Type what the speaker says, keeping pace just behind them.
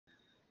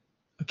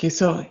Okay,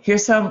 so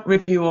here's some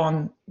review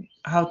on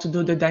how to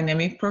do the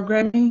dynamic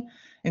programming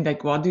and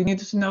like what do you need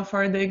to know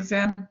for the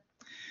exam.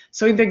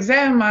 So in the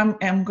exam,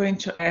 I'm going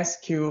to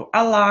ask you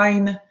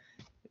align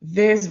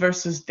this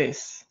versus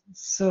this.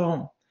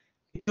 So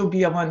it will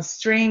be a one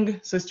string.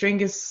 So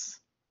string is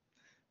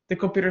the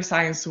computer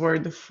science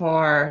word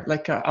for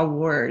like a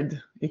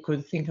word. You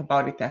could think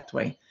about it that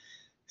way.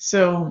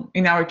 So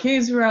in our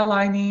case, we're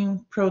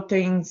aligning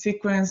protein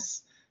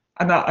sequence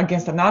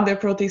against another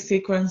protein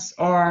sequence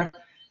or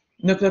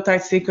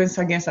nucleotide sequence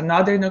against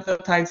another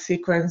nucleotide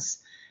sequence.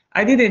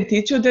 I didn't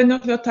teach you the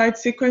nucleotide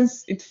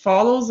sequence. It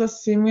follows a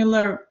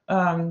similar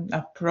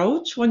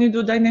approach when you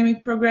do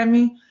dynamic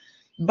programming,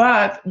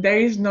 but there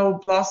is no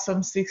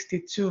Blossom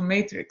 62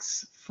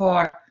 matrix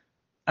for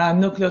a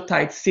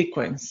nucleotide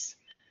sequence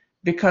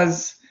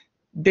because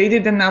they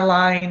didn't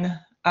align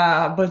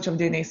a bunch of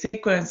DNA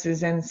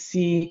sequences and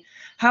see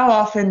how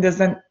often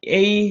does an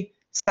A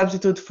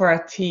substitute for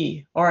a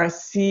T or a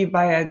C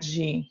by a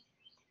G.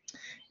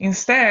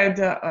 Instead,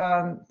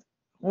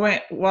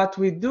 what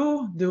we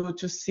do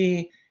to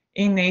see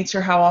in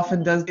nature how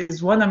often does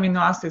this one amino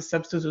acid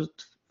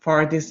substitute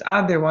for this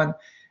other one,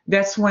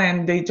 that's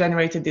when they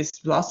generated this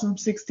Blossom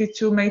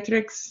 62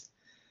 matrix.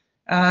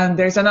 And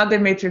there's another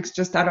matrix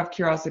just out of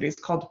curiosity, it's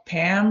called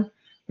PAM,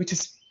 which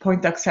is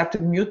point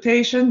accepted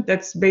mutation.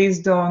 That's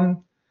based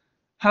on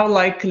how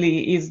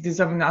likely is this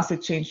amino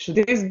acid change to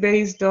this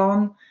based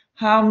on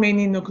how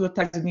many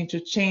nucleotides you need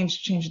to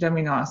change the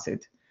amino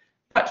acid.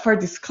 But for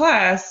this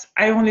class,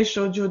 I only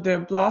showed you the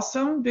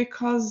Blossom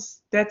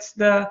because that's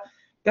the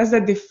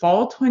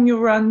default when you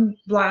run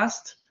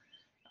BLAST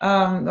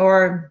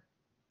or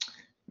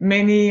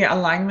many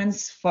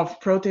alignments for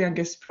protein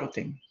against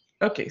protein.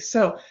 Okay,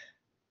 so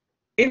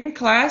in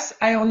class,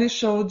 I only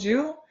showed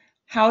you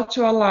how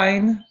to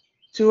align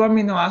two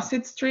amino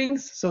acid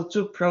strings, so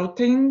two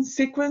protein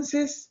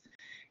sequences,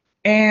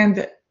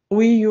 and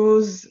we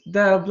use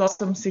the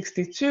Blossom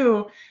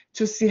 62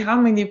 to see how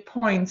many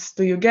points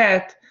do you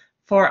get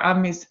for a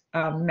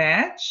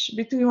match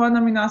between one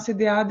amino acid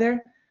and the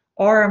other,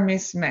 or a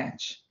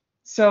mismatch.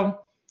 So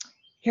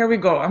here we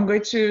go. I'm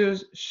going to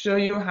show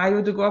you how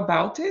you go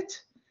about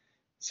it.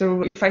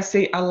 So if I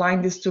say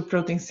align these two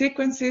protein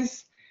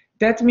sequences,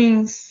 that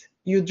means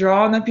you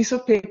draw on a piece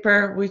of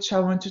paper, which I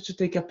want you to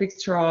take a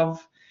picture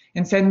of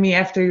and send me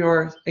after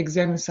your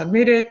exam is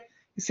submitted.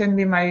 You send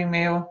me my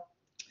email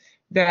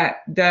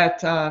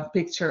that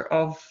picture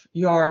of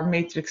your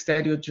matrix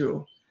that you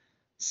drew.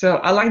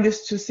 So align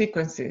these two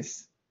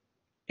sequences.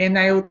 And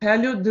I will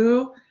tell you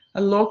do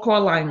a local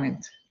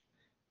alignment,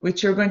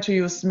 which you're going to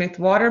use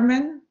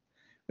Smith-Waterman,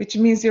 which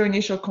means your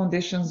initial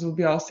conditions will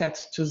be all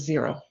set to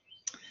 0.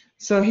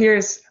 So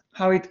here's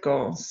how it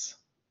goes.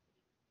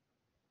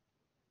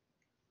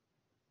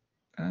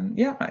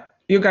 Yeah,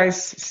 you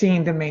guys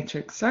seeing the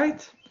matrix,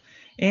 right?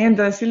 And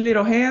I see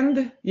little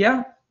hand,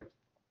 yeah.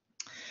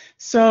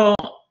 So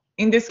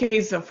in this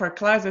case for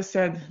class, I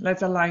said,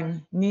 let's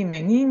align Nina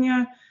and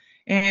Nina.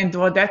 And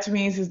what that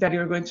means is that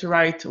you're going to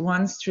write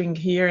one string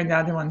here and the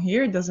other one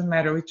here. It doesn't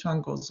matter which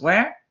one goes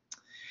where.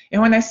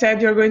 And when I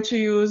said you're going to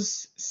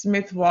use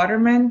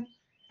Smith-Waterman,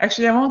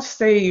 actually, I won't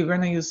say you're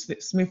going to use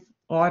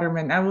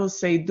Smith-Waterman. I will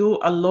say do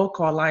a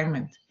local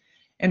alignment.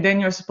 And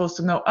then you're supposed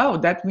to know, oh,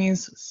 that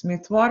means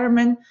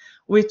Smith-Waterman,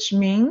 which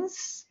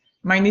means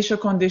my initial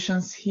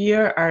conditions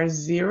here are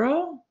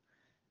 0.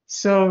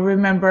 So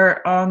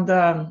remember on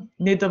the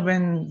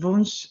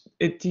Needleman-Wunsch,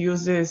 it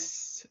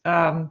uses,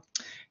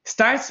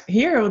 starts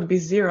here, it would be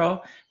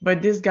 0,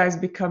 but these guys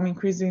become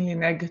increasingly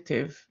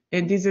negative.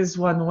 And this is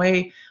one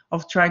way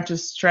of trying to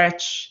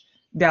stretch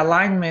the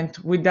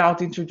alignment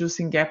without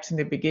introducing gaps in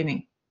the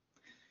beginning.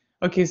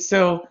 Okay,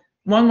 so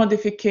one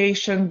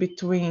modification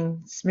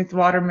between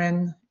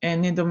Smith-Waterman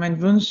and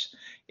Needleman-Wunsch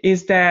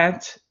is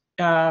that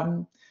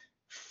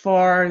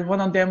for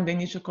one of them, the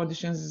initial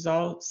conditions is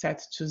all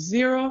set to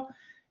 0.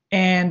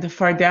 And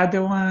for the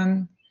other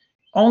one,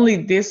 only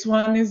this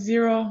one is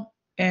 0,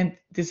 and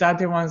these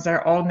other ones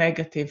are all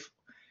negative.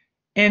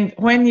 And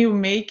when you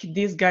make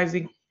these guys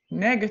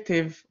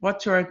negative,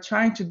 what you're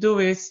trying to do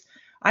is,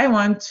 I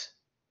want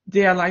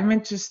the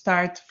alignment to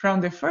start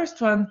from the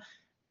first one,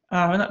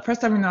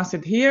 first amino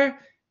acid here,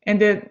 and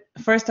the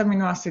first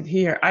amino acid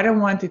here. I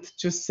don't want it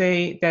to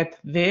say that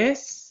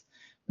this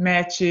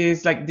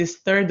matches like this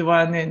third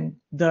one and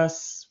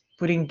thus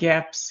putting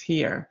gaps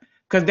here,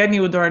 because then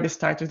you would already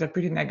start with a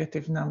pretty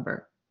negative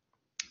number.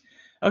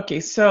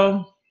 Okay,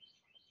 so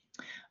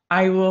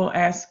I will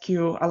ask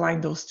you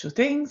align those two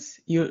things.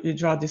 You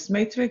draw this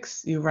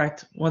matrix, you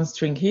write one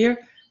string here,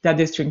 the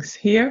other strings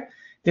here.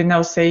 Then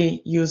I'll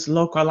say use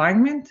local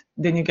alignment.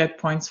 Then you get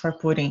points for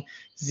putting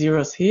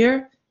 0s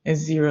here and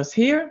 0s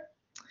here.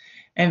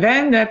 And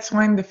then that's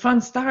when the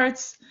fun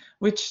starts,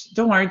 which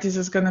don't worry, this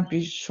is gonna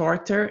be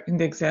shorter in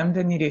the exam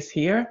than it is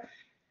here.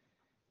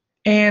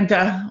 And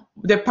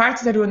the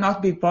parts that will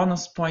not be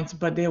bonus points,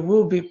 but there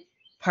will be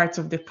parts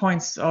of the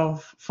points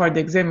for the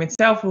exam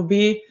itself will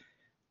be,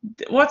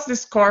 what's the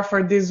score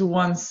for this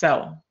one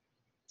cell?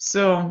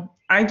 So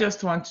I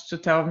just want to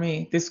tell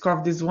me the score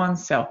of this one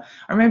cell.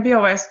 Or maybe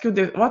I'll ask you,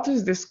 what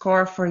is the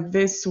score for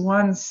this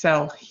one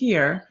cell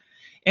here?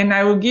 And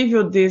I will give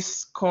you these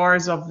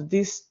scores of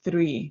these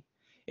three.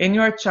 In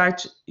your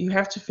chart, you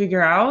have to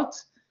figure out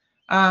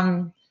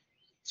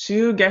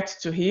to get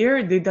to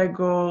here, did I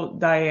go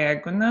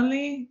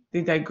diagonally?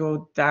 Did I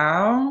go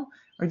down?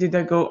 Or did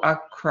I go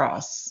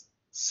across?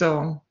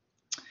 So,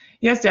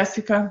 yes,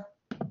 Jessica?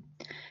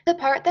 The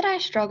part that I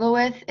struggle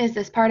with is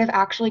this part of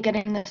actually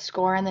getting the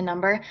score and the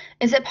number.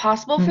 Is it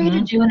possible for you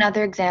to do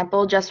another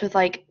example just with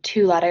like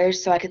 2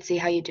 letters so I could see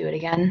how you do it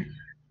again?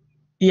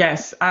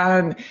 Yes,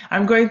 I'm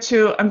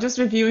just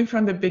reviewing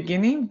from the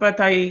beginning, but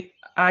I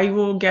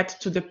will get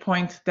to the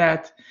point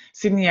that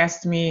Sydney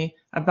asked me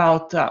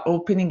about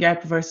opening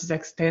gap versus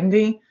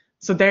extending.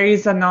 So there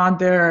is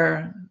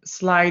another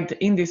slide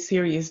in this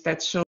series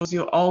that shows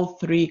you all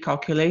three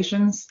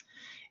calculations.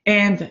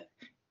 And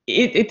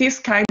it is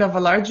kind of a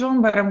large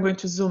one, but I'm going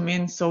to zoom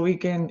in so we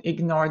can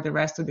ignore the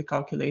rest of the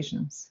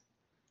calculations.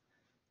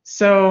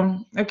 So,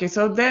 okay,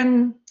 so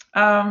then,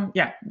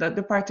 yeah,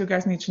 the part you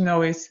guys need to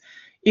know is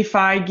if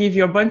I give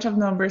you a bunch of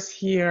numbers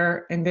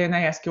here and then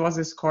I ask you what's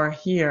the score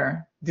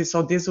here,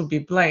 so this will be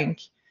blank,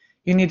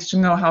 you need to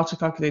know how to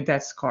calculate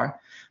that score.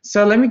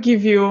 So let me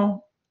give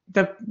you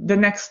the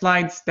next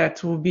slides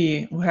that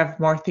will have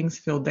more things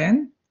filled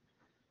in.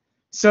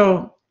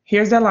 So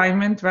here's the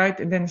alignment, right?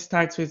 And then it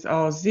starts with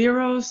all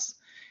zeros.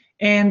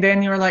 And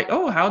then you're like,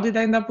 oh, how did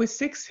I end up with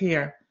 6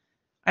 here?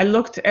 I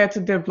looked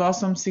at the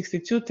Blossom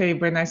 62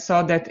 table and I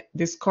saw that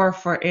the score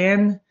for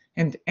N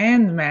and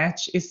N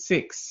match is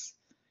 6.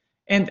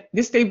 And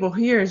this table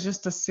here is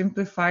just a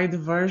simplified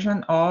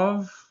version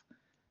of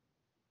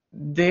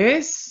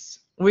this,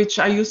 which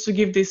I used to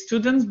give the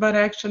students, but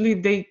actually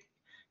they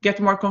get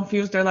more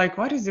confused. They're like,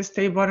 what is this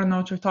table? I don't know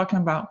what you're talking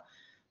about.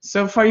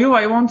 So for you,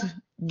 I won't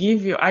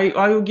give you,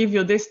 I will give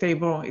you this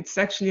table. It's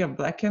actually a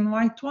black and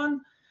white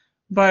one,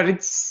 but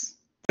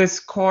the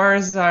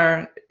scores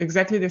are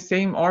exactly the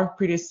same or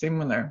pretty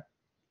similar.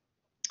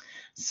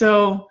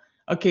 So,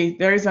 okay,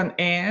 there is an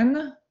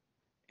N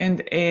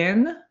and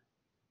N.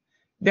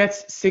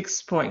 That's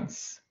 6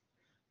 points.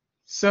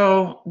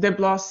 So the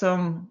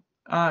Blossom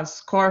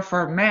score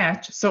for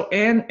match, so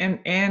N and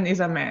N is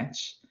a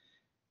match.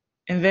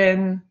 And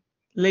then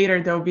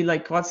later there'll be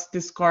like, what's the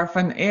score for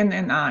an N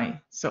and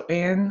I? So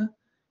N,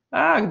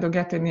 I don't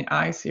get any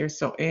I's here.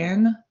 So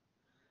N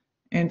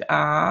and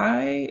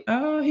I,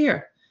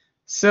 here.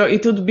 So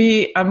it would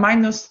be a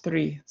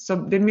 -3. So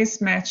the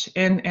mismatch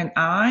N and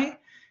I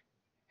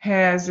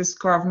has a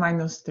score of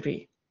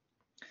 -3.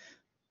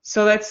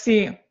 So let's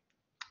see,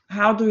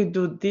 how do we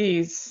do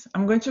this?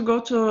 I'm going to go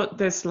to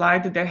the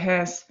slide that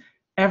has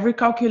every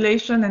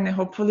calculation, and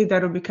hopefully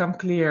that will become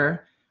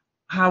clear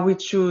how we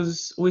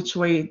choose which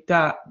way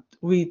that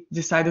we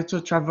decided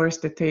to traverse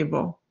the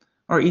table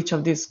or each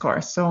of these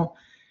scores. So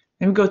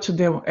let me go to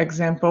the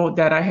example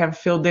that I have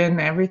filled in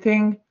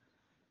everything.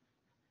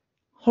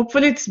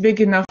 Hopefully it's big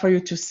enough for you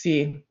to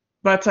see.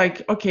 But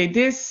like, okay,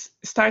 this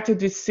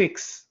started with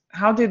 6.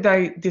 How did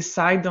I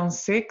decide on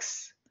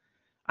 6?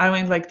 I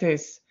went like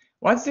this.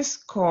 What's the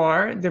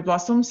score, the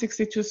Blossom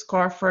 62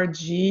 score for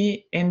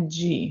G and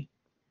G?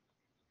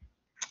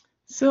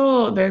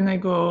 So then I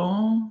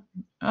go,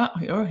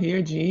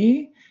 here,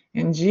 G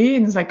and G,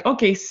 and it's like,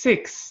 okay,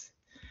 6.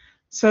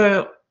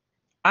 So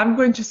I'm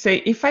going to say,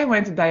 if I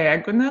went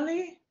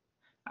diagonally,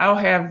 I'll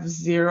have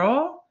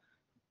 0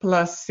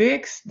 plus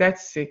 6,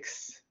 that's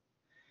 6.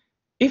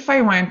 If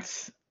I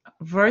went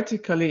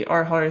vertically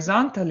or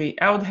horizontally,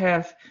 I would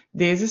have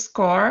this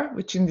score,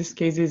 which in this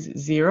case is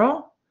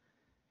 0,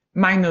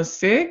 minus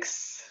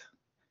 6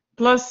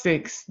 plus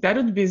 6, that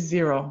would be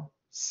 0.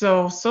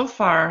 So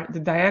far the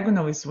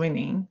diagonal is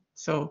winning,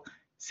 so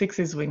 6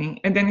 is winning.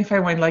 And then if I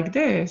went like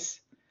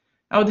this,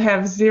 I would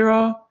have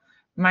 0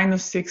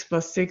 minus 6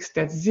 plus 6,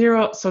 that's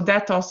 0. So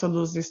that also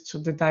loses to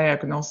the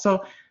diagonal.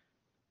 So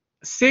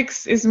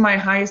 6 is my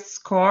highest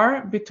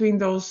score between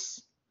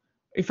those,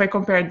 if I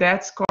compare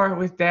that score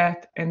with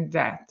that and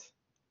that.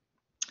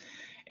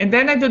 And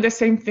then I do the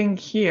same thing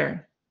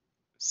here.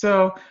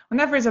 So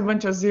whenever there's a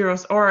bunch of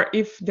zeros, or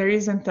if there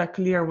isn't a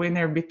clear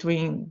winner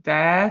between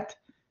that,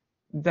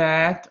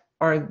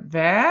 or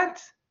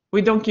that,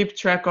 we don't keep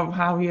track of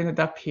how we ended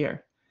up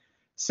here.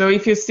 So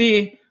if you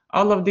see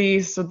all of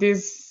these, so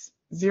this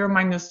 0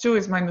 minus 2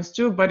 is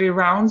 -2, but it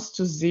rounds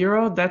to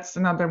 0. That's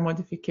another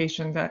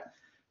modification that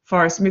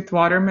for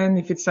Smith-Waterman,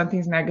 if it's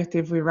something's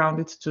negative, we round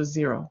it to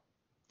 0.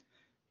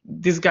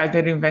 This guy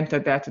that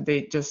invented that,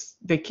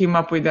 they came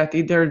up with that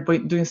either by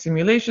doing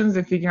simulations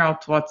and figuring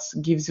out what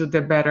gives you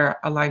the better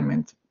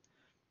alignment.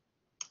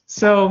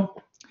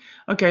 So,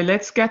 okay,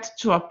 let's get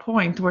to a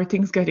point where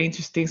things get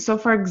interesting. So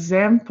for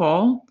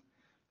example,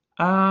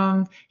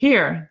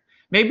 here,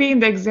 maybe in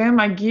the exam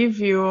I give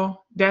you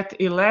that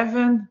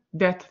 11,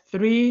 that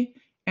 3,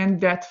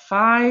 and that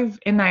 5,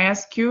 and I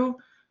ask you,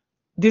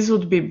 this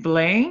would be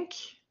blank,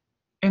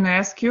 and I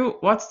ask you,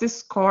 what's the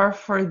score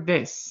for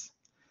this?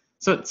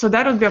 So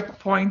that would be a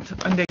point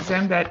on the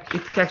exam that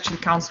it actually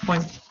counts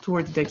points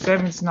towards the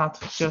exam. It's not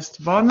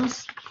just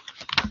bonus.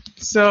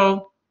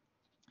 So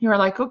you're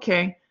like,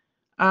 okay,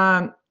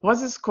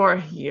 what's the score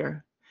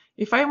here?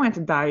 If I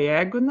went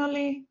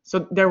diagonally,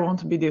 so there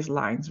won't be these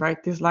lines,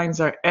 right? These lines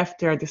are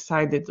after I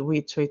decided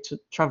which way to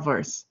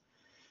traverse.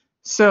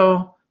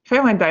 So if I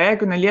went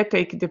diagonally, I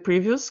take the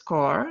previous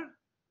score.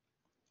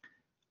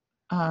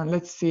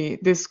 Let's see,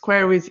 the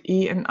square with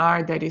E and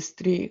R, that is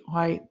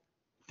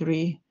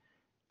 3y3.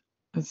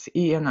 That's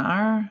E and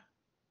R.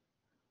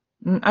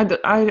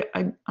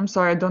 I'm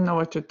sorry, I don't know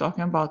what you're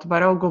talking about,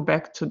 but I'll go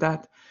back to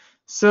that.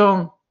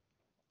 So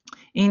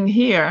in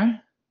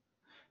here,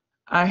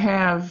 I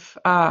have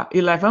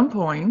 11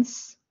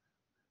 points.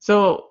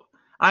 So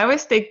I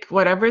always take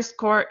whatever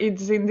score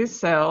is in this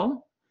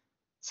cell.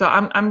 So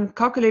I'm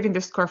calculating the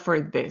score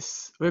for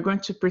this. We're going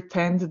to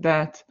pretend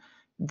that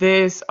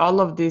all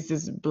of this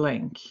is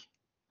blank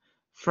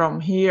from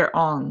here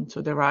on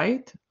to the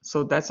right.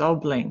 So that's all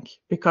blank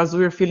because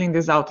we're filling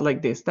this out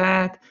like this.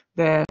 That,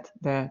 and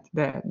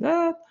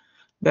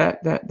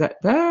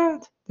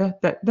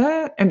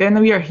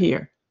then we are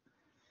here.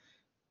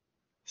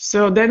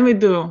 So then we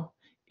do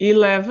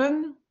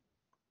 11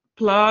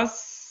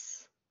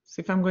 plus,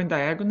 see if I'm going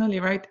diagonally,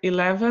 right?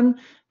 11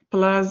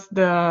 plus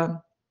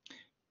the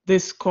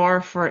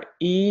score for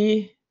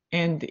E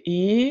and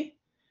E.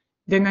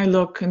 Then I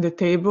look in the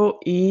table,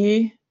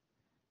 E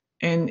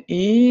and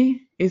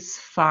E is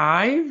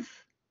 5.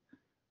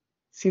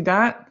 See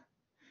that?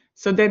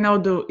 So then I'll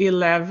do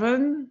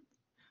 11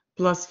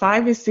 plus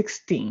 5 is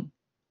 16.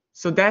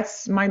 So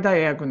that's my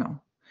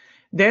diagonal.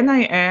 Then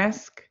I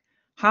ask,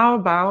 how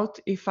about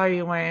if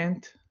I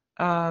went,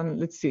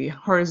 let's see,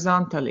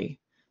 horizontally?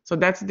 So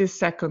that's the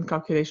second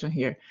calculation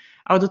here.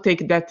 I'll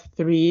take that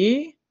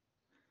 3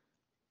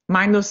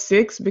 minus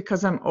 6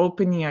 because I'm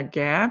opening a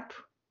gap.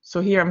 So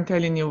here I'm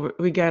telling you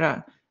we get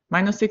a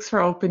minus 6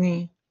 for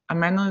opening, a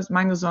minus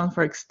 1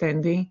 for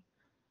extending.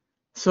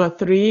 So a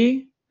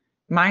 3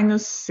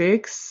 minus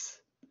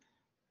 6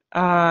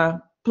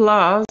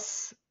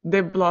 plus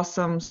the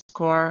blossom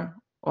score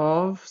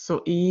of,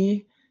 so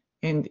E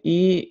and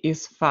E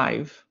is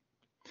 5.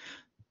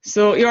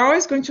 So you're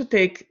always going to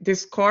take the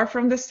score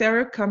from the cell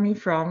you're coming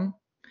from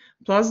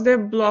plus the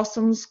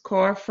blossom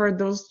score for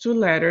those two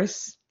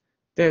letters.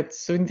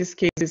 So in this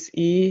case is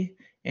E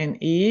and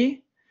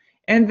E.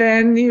 And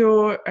then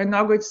you are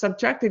not going to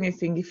subtract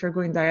anything if you're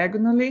going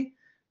diagonally,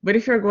 but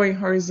if you're going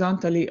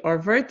horizontally or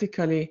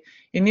vertically,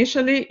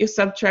 initially you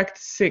subtract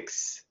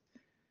 6.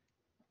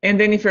 And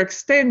then if you're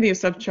extending, you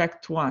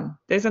subtract 1.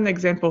 There's an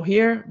example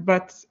here,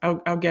 but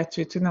I'll get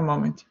to it in a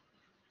moment.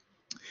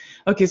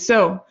 Okay,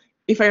 so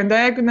if I went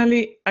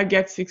diagonally, I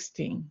get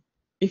 16.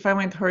 If I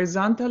went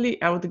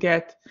horizontally, I would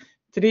get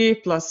 3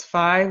 plus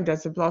 5,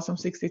 that's the Blossom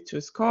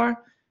 62 score,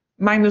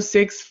 minus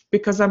 6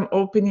 because I'm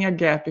opening a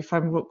gap if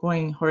I'm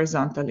going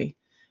horizontally.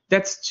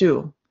 That's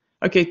 2.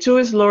 Okay, 2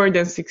 is lower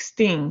than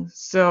 16,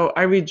 so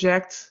I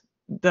reject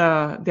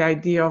the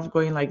idea of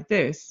going like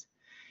this.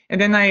 And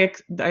then I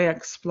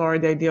explore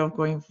the idea of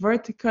going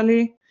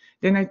vertically.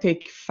 Then I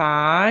take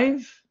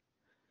 5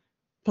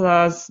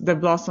 plus the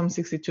Blossom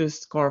 62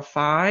 score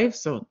 5,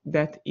 so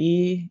that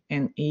E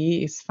and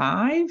E is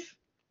 5.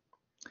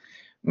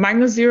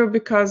 Minus 0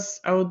 because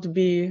I would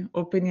be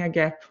opening a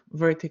gap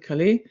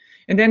vertically,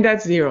 and then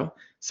that's 0.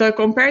 So I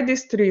compare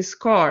these three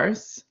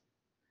scores,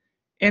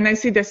 and I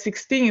see that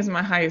 16 is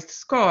my highest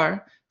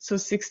score, so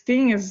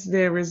 16 is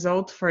the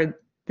result for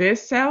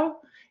this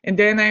cell, and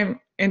then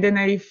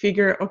I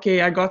figure,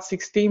 okay, I got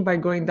 16 by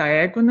going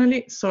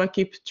diagonally, so I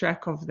keep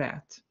track of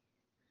that.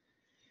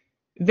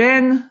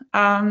 Then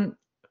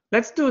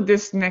let's do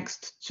this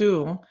next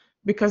two,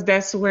 because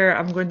that's where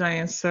I'm going to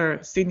answer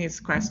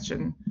Sydney's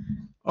question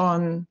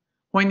on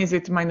when is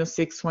it minus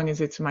 6, when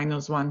is it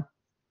minus 1.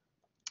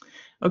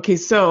 Okay,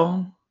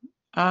 so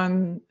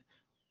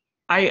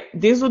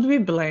this would be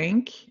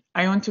blank.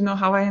 I want to know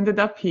how I ended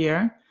up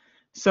here.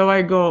 So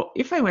I go,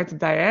 if I went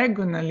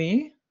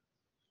diagonally,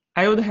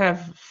 I would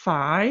have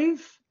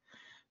 5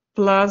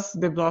 plus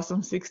the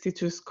Blossom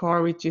 62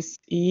 score, which is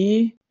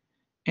E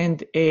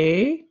and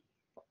A,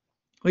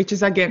 which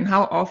is, again,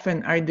 how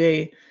often are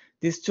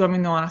these two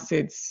amino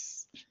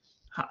acids,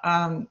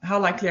 how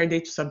likely are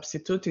they to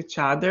substitute each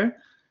other?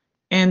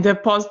 And the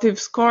positive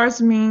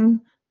scores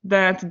mean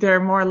that they're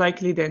more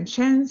likely than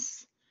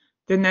chance.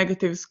 The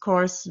negative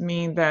scores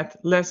mean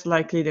that less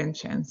likely than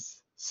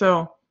chance.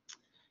 So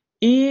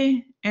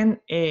E and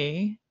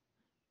A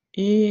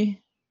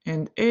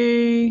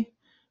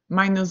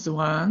minus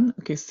 1,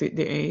 okay, see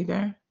the A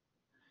there.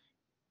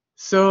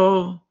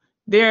 So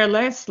they are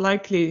less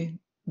likely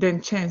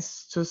than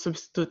chance to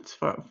substitute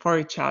for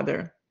each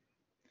other.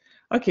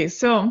 Okay,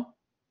 so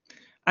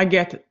I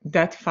get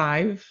that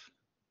 5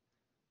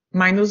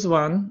 minus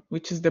 1,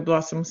 which is the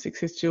Blossom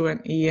 62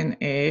 and E and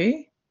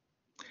A.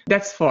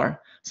 That's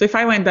 4. So if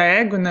I went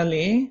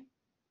diagonally,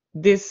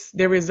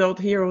 the result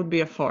here would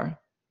be a 4.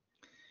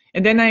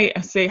 And then I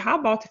say, how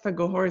about if I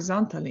go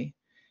horizontally?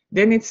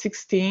 Then it's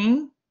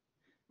 16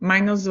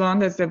 minus 1,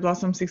 that's the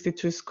Blossom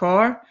 62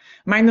 score,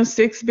 minus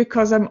 6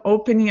 because I'm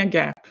opening a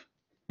gap.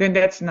 Then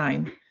that's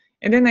 9.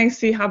 And then I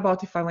see, how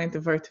about if I went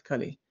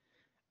vertically?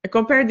 I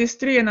compare these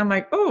three and I'm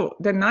like, oh,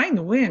 the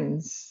 9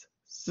 wins.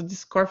 So the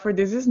score for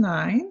this is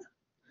 9.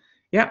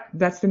 Yeah,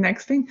 that's the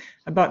next thing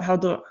about how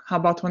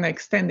about when I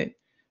extend it.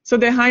 So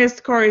the highest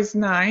score is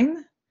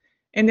 9.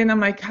 And then I'm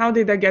like, how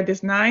did I get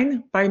this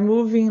 9? By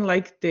moving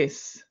like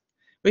this,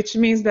 which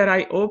means that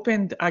I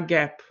opened a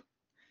gap,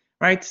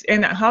 right?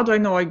 And how do I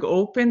know I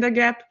opened a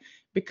gap?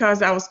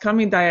 Because I was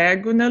coming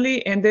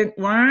diagonally and then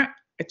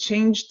it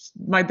changed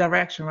my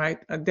direction, right?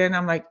 And then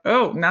I'm like,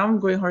 oh, now I'm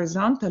going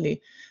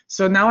horizontally.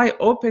 So now I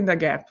opened the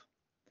gap.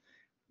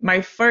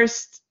 My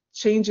first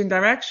change in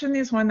direction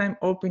is when I'm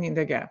opening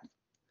the gap.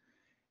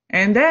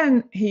 And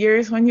then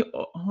here's when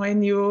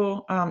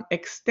you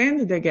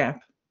extend the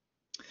gap.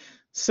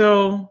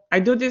 So I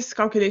do these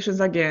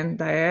calculations again,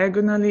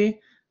 diagonally,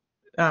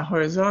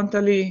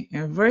 horizontally,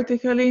 and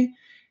vertically.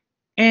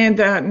 And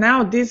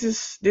now this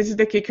is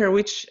the kicker,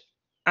 which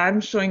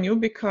I'm showing you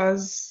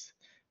because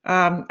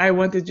I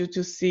wanted you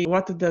to see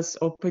what does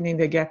opening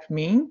the gap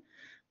mean.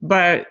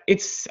 But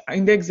it's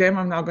in the exam,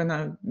 I'm not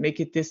gonna make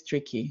it this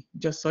tricky,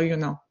 just so you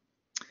know.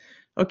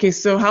 Okay,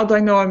 so how do I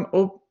know I'm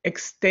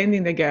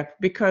extending the gap?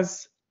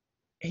 Because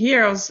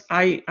here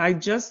I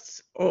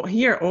just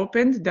here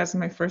opened, that's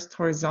my first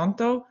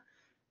horizontal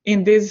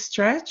in this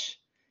stretch,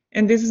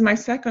 and this is my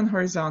second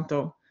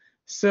horizontal.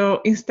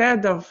 So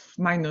instead of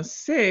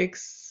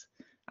 -6,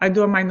 I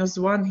do a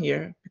 -1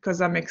 here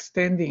because I'm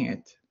extending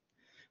it.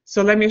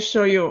 So let me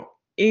show you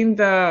in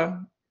the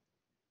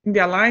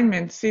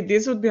alignment. See,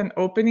 this would be an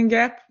opening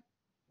gap.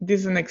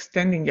 This is an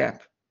extending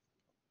gap.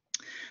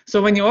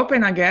 So when you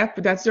open a gap,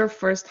 that's your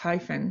first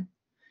hyphen.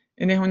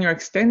 And then when you're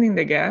extending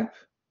the gap,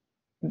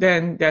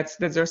 then that's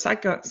your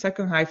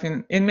second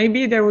hyphen. And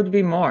maybe there would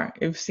be more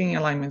if seeing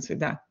alignments with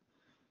that.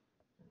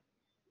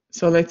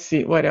 So let's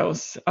see what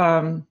else.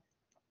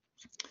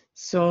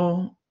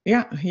 So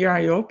yeah, here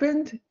I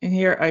opened and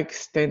here I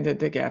extended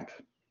the gap.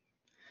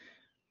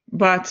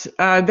 But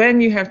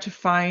then you have to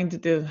find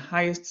the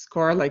highest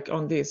score, like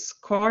on this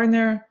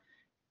corner,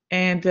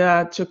 and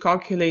to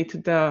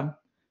calculate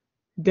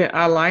the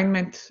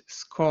alignment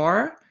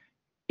score,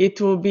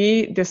 it will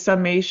be the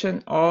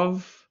summation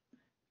of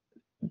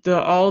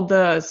all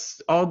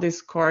the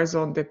scores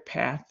on the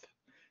path.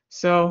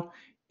 So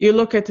you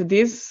look at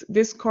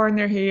this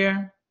corner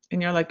here,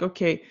 and you're like,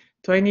 okay,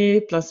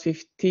 20 plus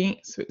 15.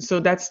 So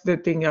that's the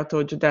thing I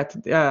told you, that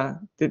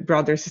the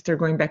brother sister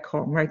going back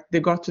home, right? They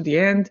got to the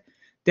end,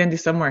 then they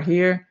somewhere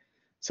here.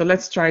 So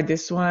let's try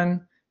this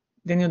one.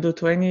 Then you do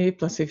 20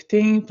 plus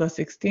 15 plus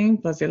 16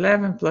 plus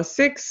 11 plus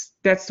 6.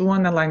 That's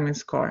one alignment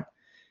score.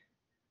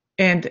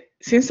 And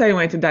since I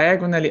went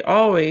diagonally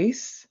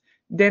always,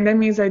 then that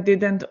means I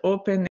didn't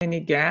open any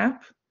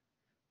gap.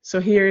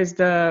 So here is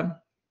the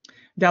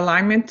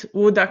alignment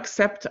would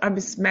accept a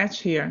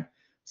mismatch here.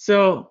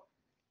 So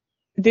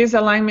this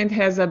alignment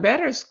has a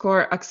better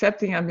score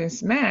accepting a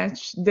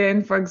mismatch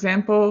than, for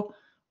example,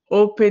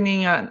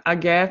 opening a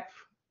gap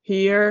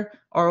here,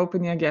 or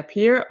opening a gap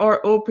here,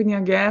 or opening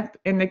a gap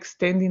and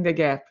extending the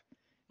gap.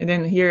 And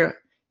then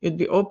here you'd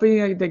be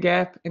opening the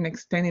gap and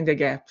extending the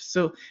gap.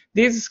 So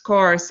these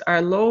scores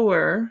are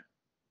lower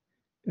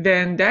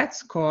than that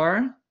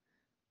score,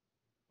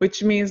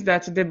 which means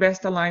that the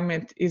best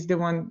alignment is the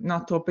one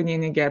not opening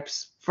any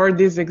gaps for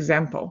this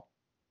example.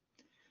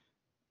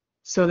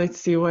 So let's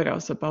see what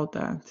else about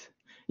that.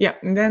 Yeah,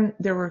 and then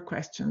there were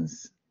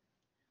questions.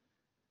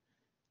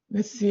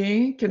 Let's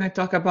see, can I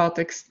talk about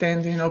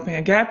extending and opening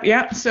a gap?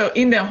 Yeah, so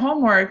in the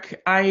homework,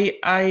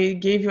 I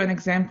gave you an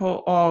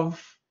example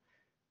of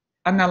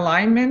an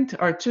alignment,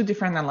 or two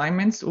different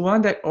alignments,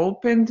 one that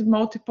opened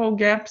multiple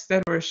gaps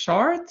that were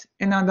short,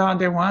 and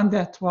another one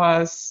that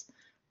was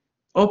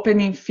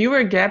opening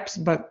fewer gaps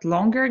but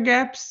longer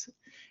gaps.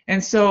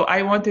 And so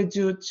I wanted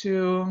you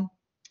to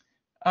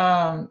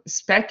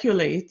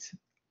speculate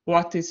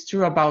what is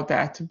true about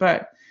that.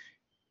 But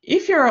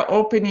if you're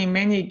opening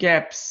many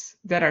gaps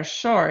that are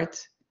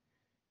short,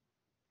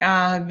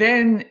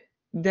 then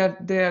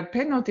the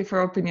penalty for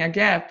opening a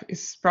gap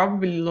is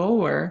probably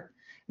lower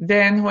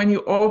than when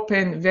you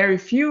open very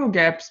few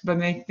gaps but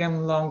make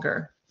them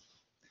longer.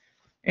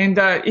 And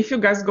if you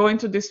guys go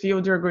into this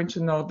field, you're going to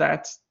know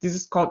that this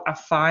is called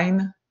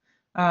affine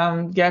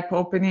gap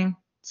opening.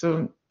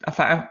 So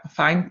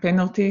affine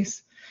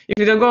penalties. If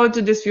you don't go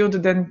into this field,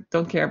 then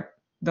don't care.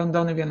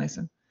 Don't even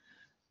listen.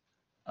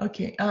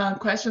 Okay,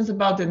 questions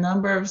about the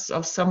numbers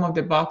of some of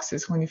the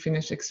boxes when you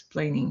finish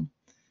explaining.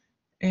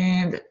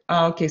 And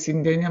okay, so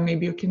Daniel,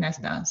 maybe you can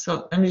ask that.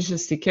 So let me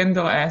just see.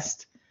 Kendall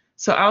asked,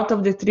 so out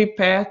of the 3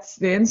 paths,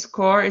 the end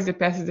score is the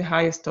path with the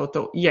highest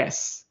total?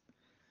 Yes.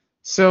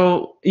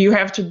 So you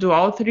have to do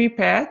all 3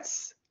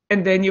 paths,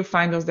 and then you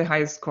find what's the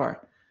highest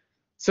score.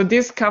 So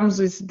this comes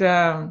with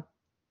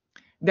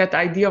that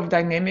idea of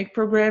dynamic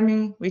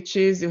programming, which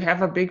is you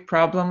have a big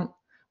problem.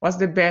 What's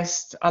the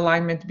best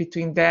alignment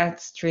between that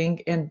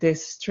string and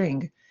this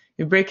string?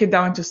 You break it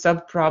down to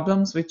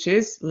sub-problems, which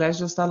is, let's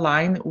just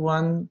align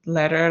one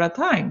letter at a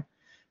time.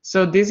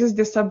 So this is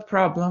the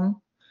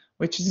sub-problem,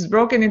 which is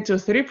broken into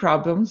 3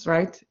 problems,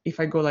 right? If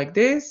I go like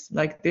this,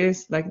 like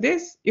this, like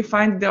this, you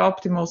find the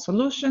optimal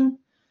solution.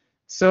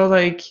 So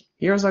like,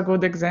 here's a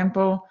good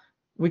example.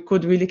 We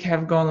could really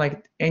have gone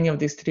like any of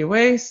these three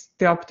ways.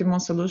 The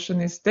optimal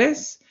solution is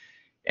this.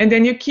 And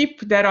then you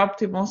keep that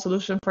optimal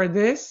solution for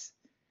this.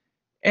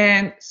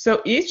 And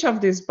so each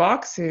of these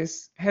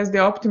boxes has the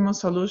optimal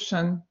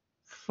solution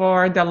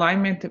for the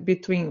alignment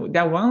between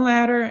that one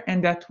letter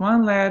and that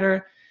one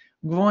letter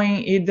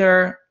going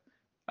either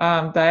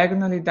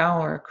diagonally down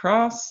or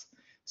across.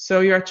 So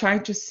you're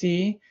trying to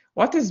see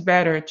what is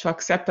better, to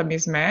accept a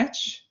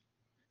mismatch,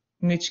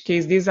 in which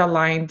case this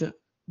aligned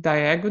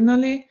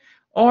diagonally,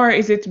 or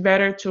is it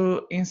better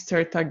to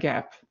insert a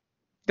gap?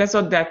 That's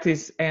what that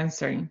is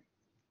answering.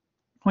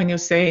 When you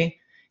say,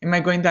 am I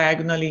going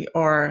diagonally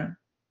or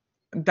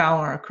down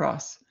or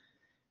across?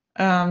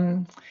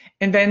 And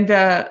then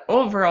the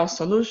overall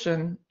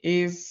solution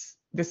is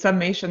the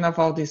summation of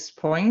all these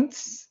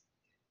points.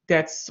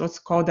 That's what's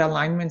called the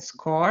alignment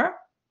score.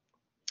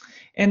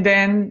 And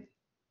then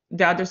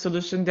the other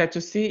solution that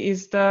you see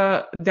is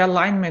the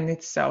alignment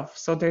itself.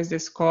 So there's the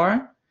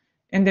score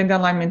and then the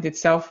alignment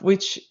itself,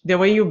 which the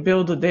way you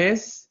build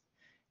this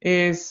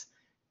is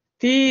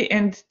T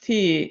and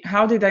T.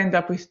 How did I end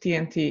up with T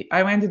and T?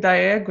 I went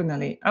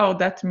diagonally. Oh,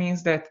 that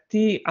means that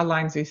T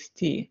aligns with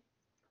T.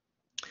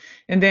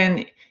 And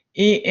then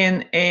E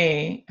and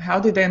A, how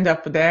did I end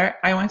up there?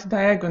 I went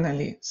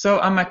diagonally. So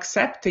I'm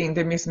accepting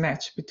the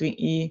mismatch between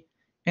E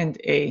and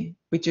A,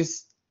 which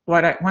is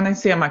when I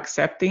say I'm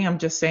accepting, I'm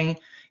just saying,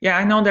 yeah,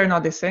 I know they're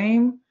not the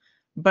same,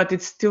 but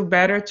it's still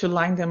better to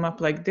line them up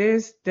like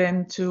this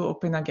than to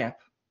open a gap.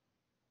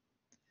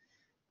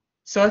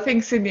 So I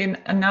think, Cindy,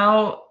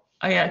 now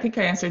I think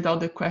I answered all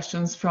the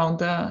questions from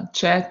the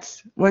chat.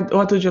 What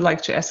would you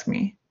like to ask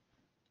me?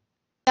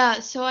 Yeah,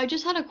 so I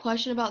just had a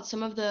question about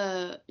some of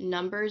the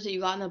numbers that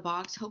you got in the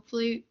box.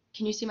 Hopefully,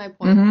 can you see my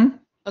point? Mm-hmm.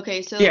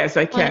 Okay, so yes,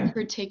 I one can. in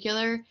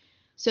particular,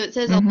 so it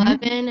says Mm-hmm.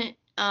 11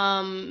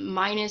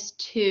 minus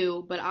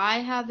 2, but I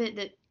have it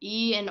that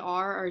E and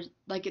R are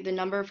like the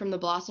number from the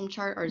blossom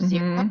chart are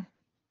 0. Mm-hmm.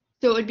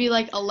 So it would be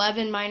like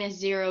 11 minus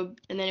 0,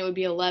 and then it would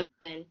be 11,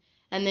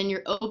 and then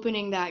you're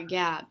opening that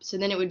gap, so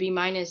then it would be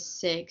minus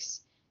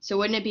 6. So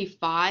wouldn't it be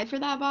 5 for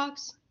that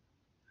box?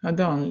 Hold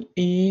on.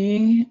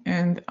 E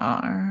and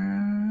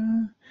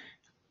R.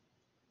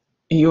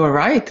 You are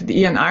right. The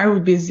E and R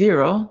would be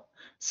 0.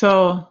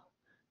 So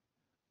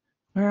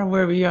where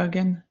were we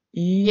again?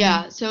 E.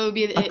 Yeah, so it would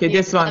be Okay,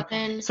 this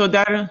one. So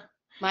that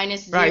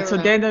minus 0. right. So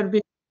then that would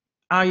be.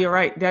 You're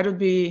right. That would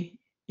be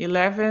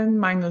 11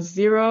 minus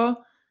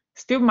 0,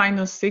 still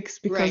minus 6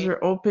 because Right.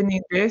 we're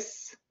opening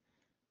this.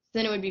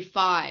 Then it would be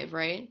 5,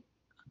 right?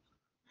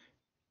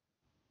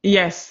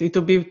 Yes, it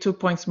would be 2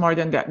 points more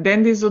than that.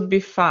 Then this would be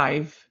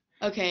 5.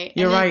 Okay.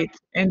 You're right.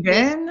 And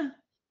then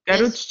that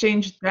would this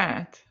change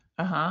that.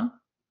 Uh-huh.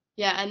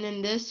 Yeah, and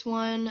then this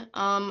one,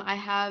 I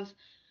have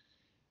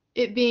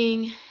it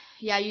being,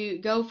 yeah, you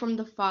go from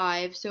the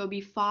 5, so it'd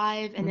be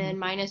 5 and then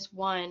minus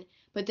 1.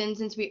 But then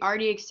since we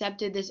already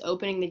accepted this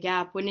opening the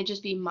gap, wouldn't it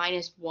just be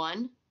minus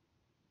 1?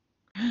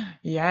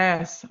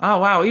 Yes. Oh,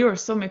 wow. You are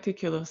so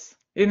meticulous.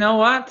 You know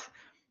what?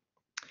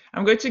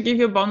 I'm going to give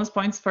you bonus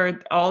points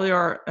for all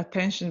your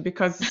attention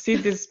because you see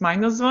this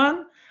minus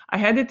 1? I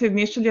had it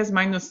initially as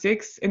minus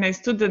 6 and a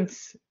student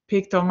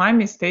picked on my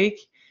mistake.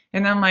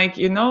 And I'm like,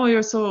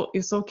 you're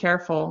so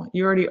careful.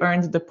 You already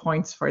earned the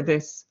points for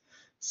this.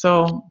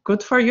 So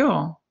good for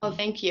you. Oh,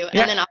 thank you.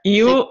 Yeah, And then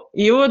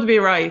you would be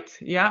right.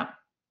 Yeah.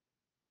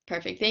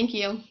 Perfect. Thank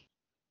you.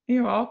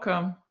 You're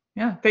welcome.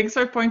 Yeah, thanks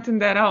for pointing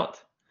that out.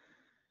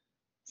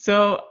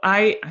 So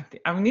I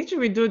need to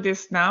redo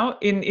this now.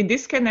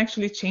 This can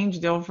actually change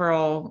the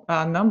overall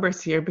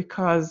numbers here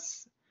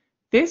because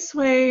this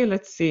way,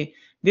 let's see,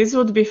 this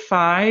would be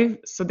 5.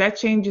 So that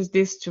changes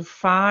this to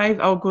 5.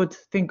 Oh, good.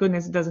 Thank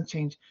goodness it doesn't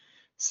change.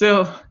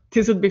 So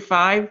this would be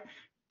 5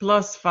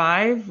 plus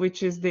 5,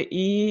 which is the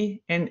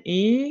E and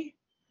E,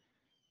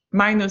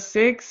 minus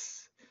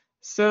 6.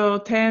 So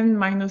 10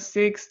 minus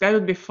 6, that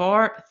would be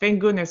 4. Thank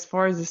goodness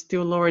 4 is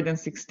still lower than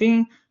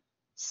 16.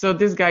 So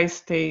this guy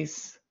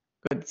stays.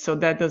 Good. So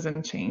that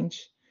doesn't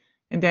change.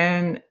 And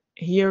then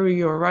here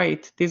you're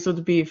right. This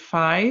would be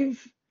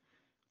 5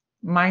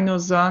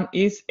 minus 1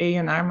 is A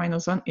and R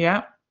minus 1.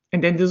 Yeah.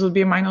 And then this would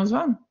be minus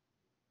 1.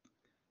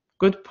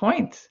 Good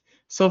point.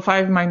 So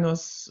 5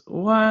 minus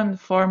 1,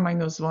 4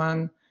 minus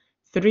 1,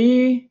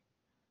 3.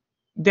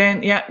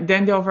 Then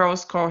the overall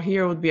score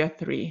here would be a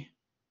 3.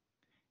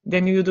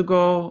 Then you'd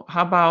go,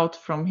 how about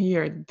from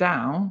here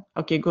down?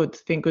 Okay, good.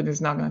 Thank goodness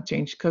it's not going to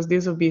change because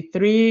this would be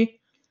 3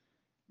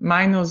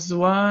 minus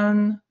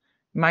 1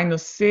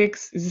 minus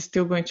 6 is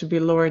still going to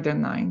be lower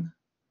than 9.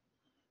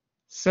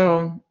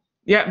 So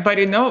yeah, but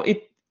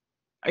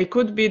it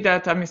could be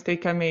that a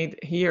mistake I made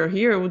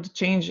here would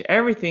change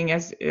everything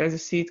as you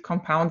see it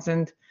compounds.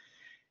 And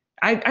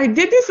I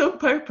did this on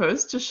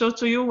purpose to show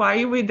to you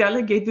why we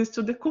delegate this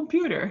to the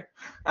computer.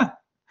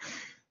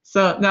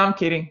 So no, I'm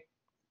kidding.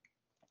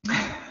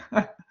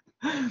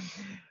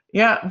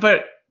 Yeah,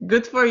 but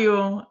good for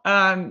you.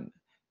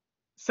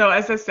 So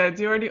as I said,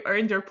 you already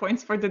earned your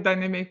points for the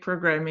dynamic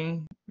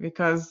programming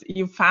because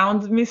you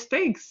found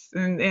mistakes.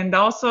 And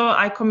also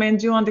I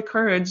commend you on the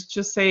courage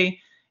to say,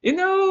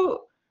 you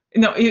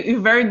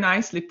very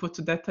nicely put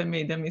that I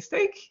made a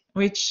mistake,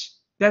 which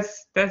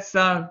that's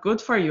good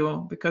for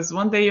you, because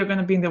one day you're going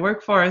to be in the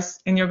workforce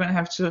and you're going to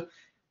have to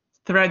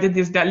thread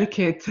this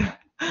delicate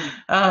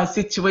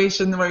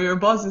situation where your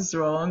boss is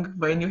wrong,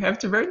 but you have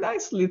to very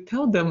nicely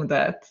tell them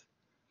that.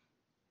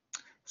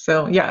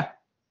 So yeah,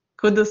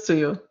 kudos to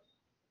you.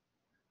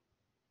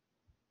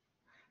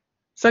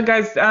 So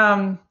guys,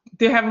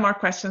 do you have more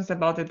questions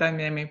about the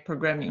dynamic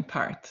programming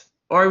part?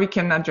 Or we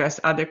can address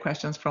other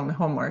questions from the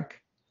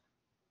homework.